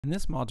In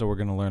this module, we're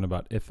going to learn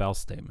about if-else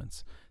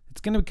statements.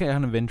 It's going to be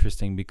kind of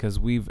interesting because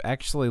we've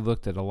actually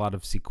looked at a lot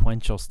of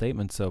sequential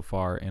statements so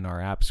far in our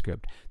app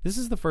script. This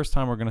is the first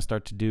time we're going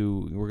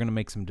to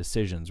make some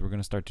decisions. We're going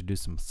to start to do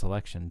some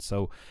selections.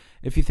 So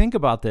if you think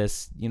about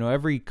this,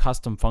 every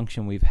custom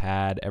function we've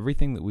had,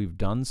 everything that we've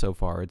done so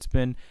far, it's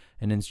been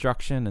an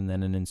instruction and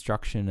then an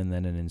instruction and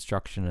then an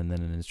instruction and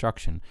then an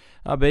instruction.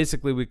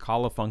 Basically, we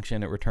call a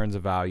function, it returns a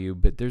value,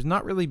 but there's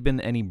not really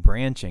been any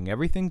branching.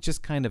 Everything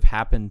just kind of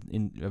happened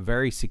in a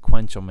very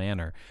sequential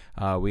manner.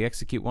 We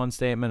execute one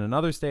statement,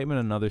 another statement,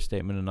 another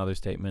statement, another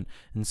statement,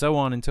 and so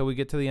on until we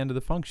get to the end of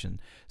the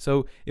function.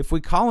 So if we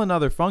call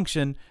another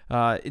function,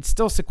 it's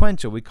still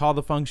sequential. We call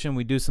the function,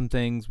 we do some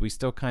things, we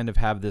still kind of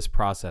have this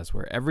process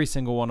where every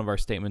single one of our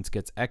statements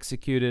gets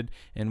executed,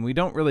 and we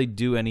don't really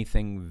do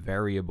anything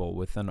variable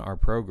within our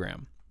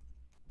program.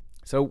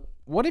 So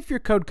what if your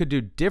code could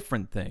do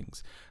different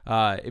things?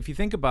 If you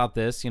think about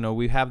this,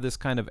 we have this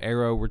kind of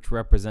arrow which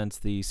represents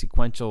the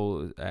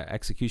sequential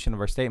execution of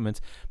our statements,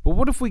 but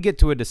what if we get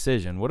to a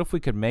decision? What if we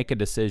could make a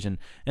decision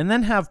and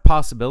then have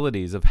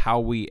possibilities of how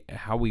we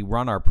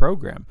run our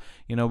program?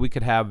 We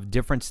could have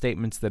different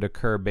statements that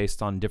occur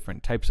based on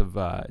different types of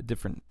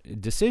different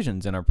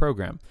decisions in our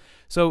program.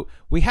 So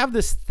we have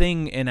this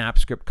thing in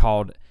AppScript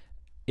called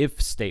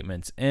if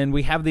statements, and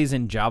we have these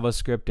in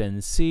JavaScript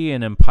and C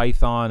and in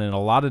Python and a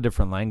lot of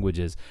different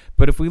languages.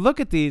 But if we look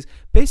at these,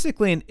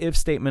 basically an if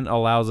statement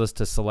allows us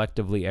to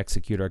selectively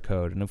execute our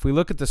code. And if we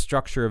look at the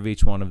structure of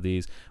each one of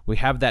these, we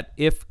have that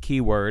if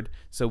keyword.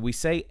 So we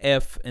say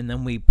if, and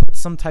then we put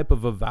some type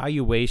of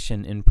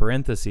evaluation in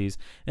parentheses,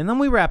 and then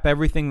we wrap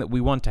everything that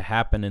we want to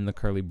happen in the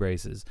curly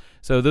braces.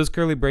 So those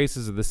curly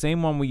braces are the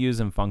same one we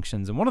use in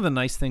functions. And one of the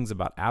nice things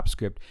about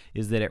AppScript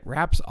is that it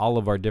wraps all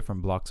of our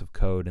different blocks of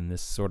code in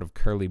this sort of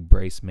curly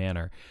brace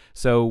manner.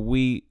 So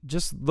we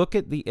just look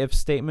at the if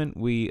statement,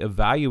 we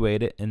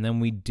evaluate it, and then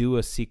we do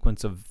a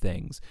sequence of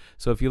things.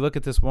 So if you look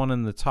at this one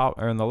in the top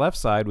or on the left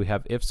side, we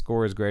have if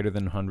score is greater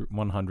than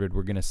 100,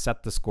 we're going to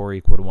set the score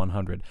equal to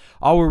 100.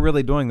 All we're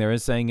really doing there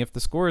is saying if the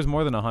score is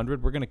more than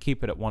 100, we're going to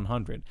keep it at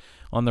 100.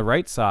 On the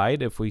right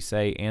side, if we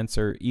say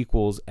answer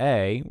equals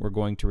A, we're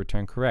going to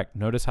return correct.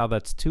 Notice how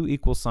that's two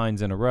equal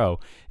signs in a row.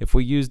 If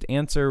we used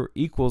answer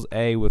equals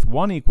A with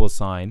one equal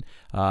sign,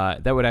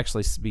 that would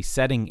actually be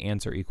setting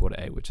answer equal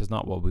to A, which is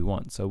not what we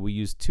want. So we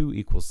use two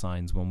equal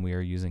signs when we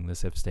are using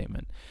this if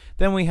statement.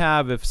 Then we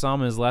have if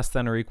sum is less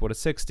than or equal to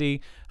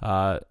 60,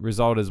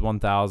 result is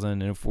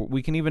 1000, and if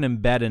we can even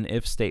embed an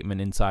if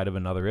statement inside of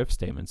another if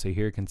statement. So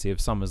here you can see if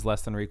sum is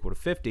less than or equal to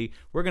 50,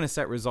 we're going to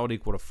set result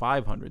equal to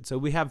 500. So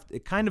we have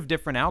kind of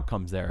different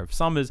outcomes there. If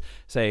sum is,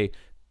 say,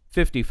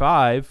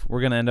 55,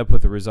 we're going to end up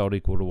with a result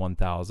equal to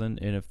 1000,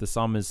 and if the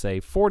sum is, say,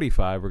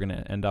 45, we're going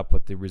to end up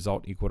with the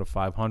result equal to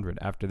 500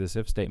 after this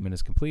if statement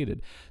is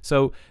completed.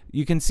 So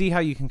you can see how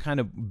you can kind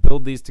of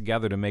build these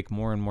together to make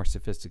more and more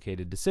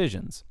sophisticated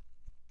decisions.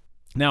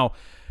 Now,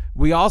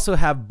 we also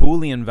have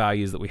Boolean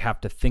values that we have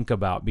to think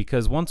about,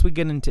 because once we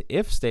get into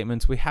if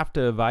statements, we have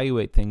to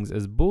evaluate things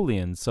as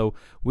Booleans. So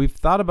we've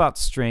thought about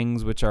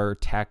strings, which are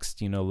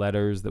text,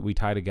 letters that we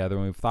tie together,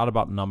 and we've thought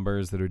about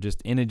numbers that are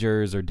just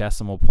integers or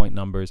decimal point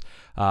numbers.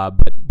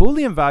 But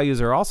Boolean values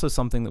are also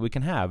something that we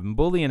can have. And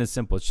Boolean is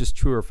simple. It's just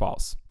true or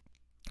false.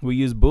 We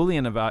use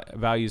Boolean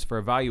values for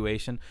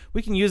evaluation.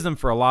 We can use them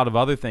for a lot of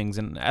other things,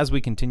 and as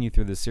we continue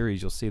through this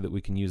series, you'll see that we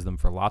can use them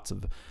for lots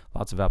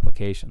of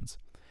applications.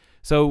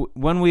 So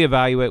when we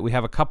evaluate, we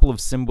have a couple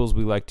of symbols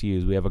we like to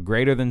use. We have a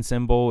greater than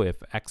symbol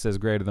if x is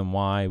greater than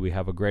y. We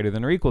have a greater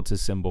than or equal to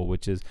symbol,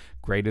 which is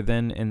greater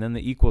than and then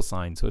the equal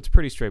sign. So it's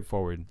pretty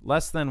straightforward.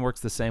 Less than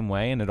works the same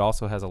way, and it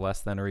also has a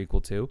less than or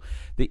equal to.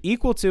 The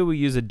equal to, we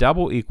use a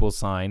double equal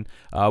sign.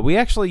 We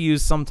actually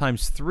use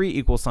sometimes three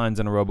equal signs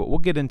in a row, but we'll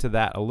get into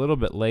that a little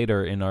bit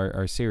later in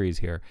our series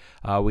here.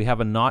 We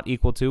have a not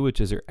equal to,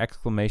 which is your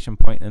exclamation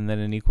point and then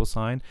an equal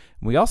sign.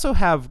 We also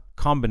have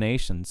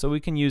combinations, so we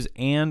can use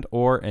and,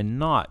 or, and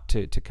not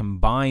to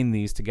combine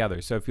these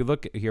together. So if you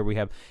look at here, we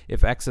have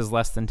if x is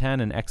less than 10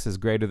 and x is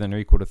greater than or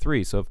equal to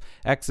 3. So if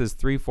x is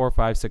 3, 4,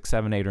 5, 6,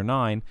 7, 8, or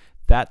 9,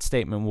 that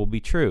statement will be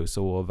true.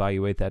 So we'll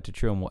evaluate that to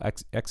true, and we'll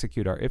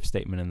execute our if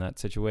statement in that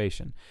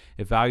situation.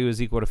 If value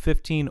is equal to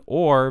 15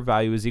 or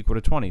value is equal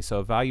to 20, so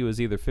if value is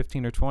either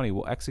 15 or 20,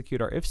 we'll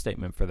execute our if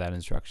statement for that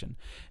instruction.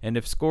 And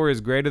if score is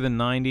greater than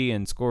 90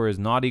 and score is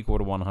not equal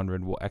to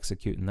 100, we'll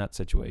execute in that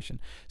situation.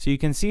 So you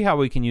can see how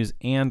we can use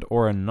and,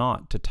 or, and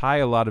not to tie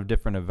a lot of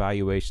different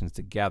evaluations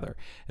together.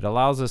 It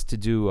allows us to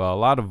do a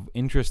lot of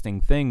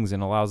interesting things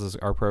and allows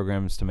our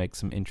programs to make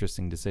some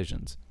interesting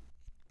decisions.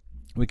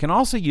 We can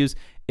also use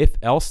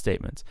if-else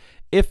statements.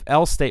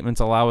 If-else statements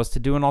allow us to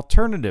do an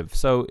alternative.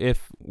 So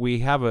if we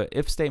have a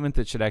if statement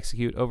that should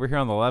execute, over here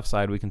on the left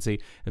side we can see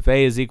if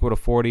A is equal to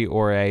 40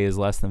 or A is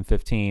less than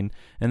 15,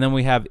 and then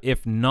we have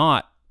if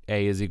not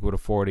A is equal to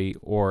 40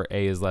 or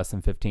A is less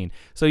than 15.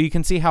 So you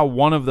can see how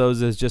one of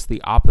those is just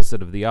the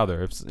opposite of the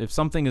other. If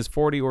something is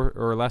 40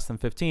 or less than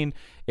 15,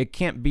 it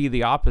can't be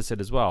the opposite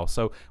as well.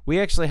 So we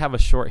actually have a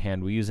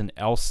shorthand. We use an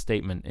else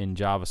statement in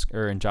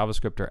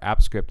JavaScript or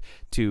AppScript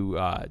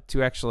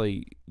to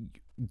actually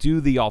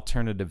do the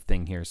alternative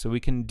thing here. So we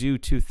can do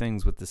two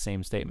things with the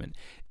same statement.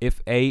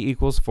 If A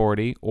equals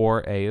 40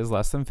 or A is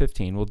less than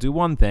 15, we'll do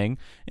one thing,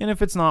 and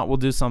if it's not, we'll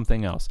do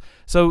something else.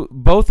 So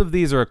both of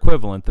these are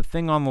equivalent, the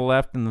thing on the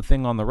left and the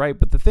thing on the right,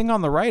 but the thing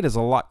on the right is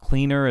a lot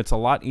cleaner, it's a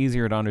lot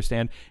easier to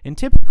understand, and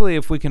typically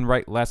if we can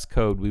write less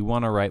code, we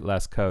want to write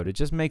less code. It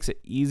just makes it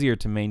easier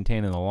to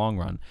maintain in the long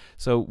run.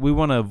 So we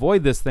want to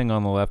avoid this thing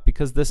on the left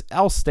because this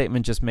else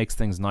statement just makes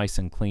things nice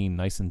and clean,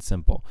 nice and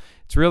simple.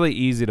 It's really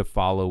easy to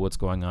follow what's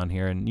going on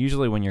here, and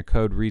usually when your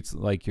code reads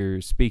like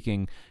you're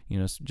speaking,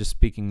 just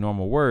speaking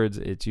normal words,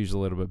 it's usually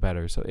a little bit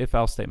better. So if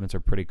else statements are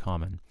pretty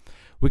common.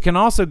 We can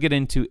also get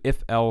into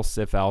if else,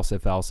 if else,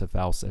 if else, if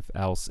else, if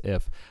else,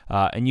 if.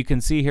 And you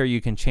can see here you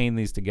can chain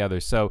these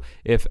together. So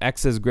if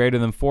x is greater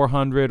than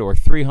 400 or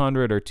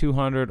 300 or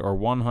 200 or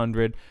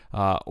 100,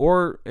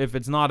 or if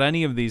it's not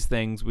any of these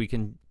things, we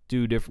can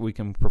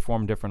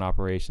perform different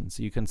operations.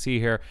 So you can see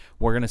here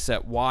we're going to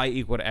set y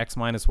equal to x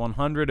minus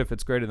 100 if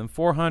it's greater than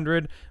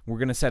 400. We're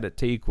going to set it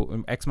to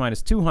equal x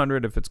minus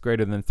 200 if it's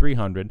greater than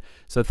 300.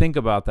 So think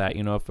about that.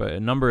 If a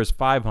number is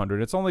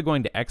 500, it's only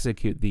going to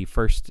execute the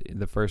first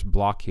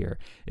block here.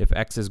 If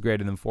x is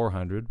greater than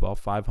 400, well,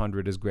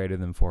 500 is greater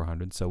than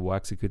 400, so we'll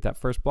execute that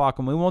first block,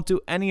 and we won't do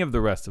any of the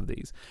rest of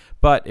these.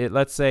 But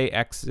let's say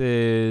x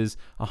is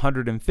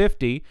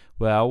 150.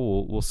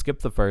 Well, we'll skip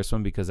the first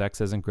one because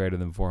x isn't greater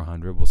than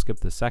 400. We'll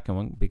skip the second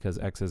one because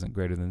x isn't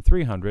greater than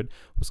 300.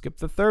 We'll skip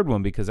the third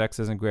one because x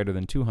isn't greater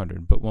than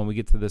 200. But when we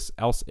get to this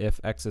else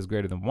if x is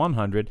greater than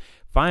 100,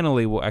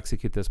 finally we'll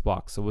execute this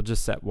block. So we'll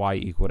just set y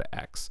equal to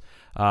x.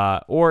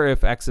 Or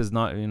if x is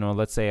not,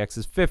 let's say x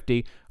is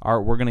 50,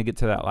 we're going to get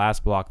to that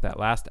last block, that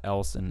last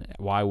else, and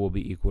y will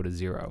be equal to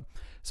 0.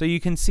 So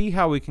you can see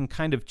how we can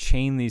kind of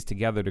chain these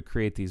together to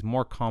create these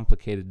more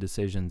complicated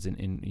decisions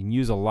and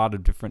use a lot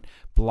of different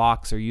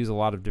blocks or use a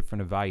lot of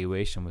different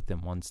evaluation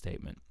within one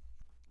statement.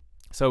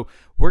 So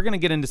we're going to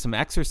get into some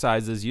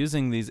exercises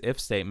using these if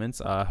statements.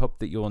 I hope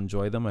that you'll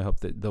enjoy them. I hope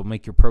that they'll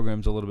make your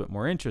programs a little bit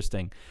more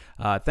interesting.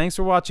 Thanks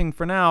for watching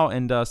for now,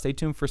 and stay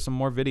tuned for some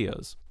more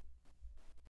videos.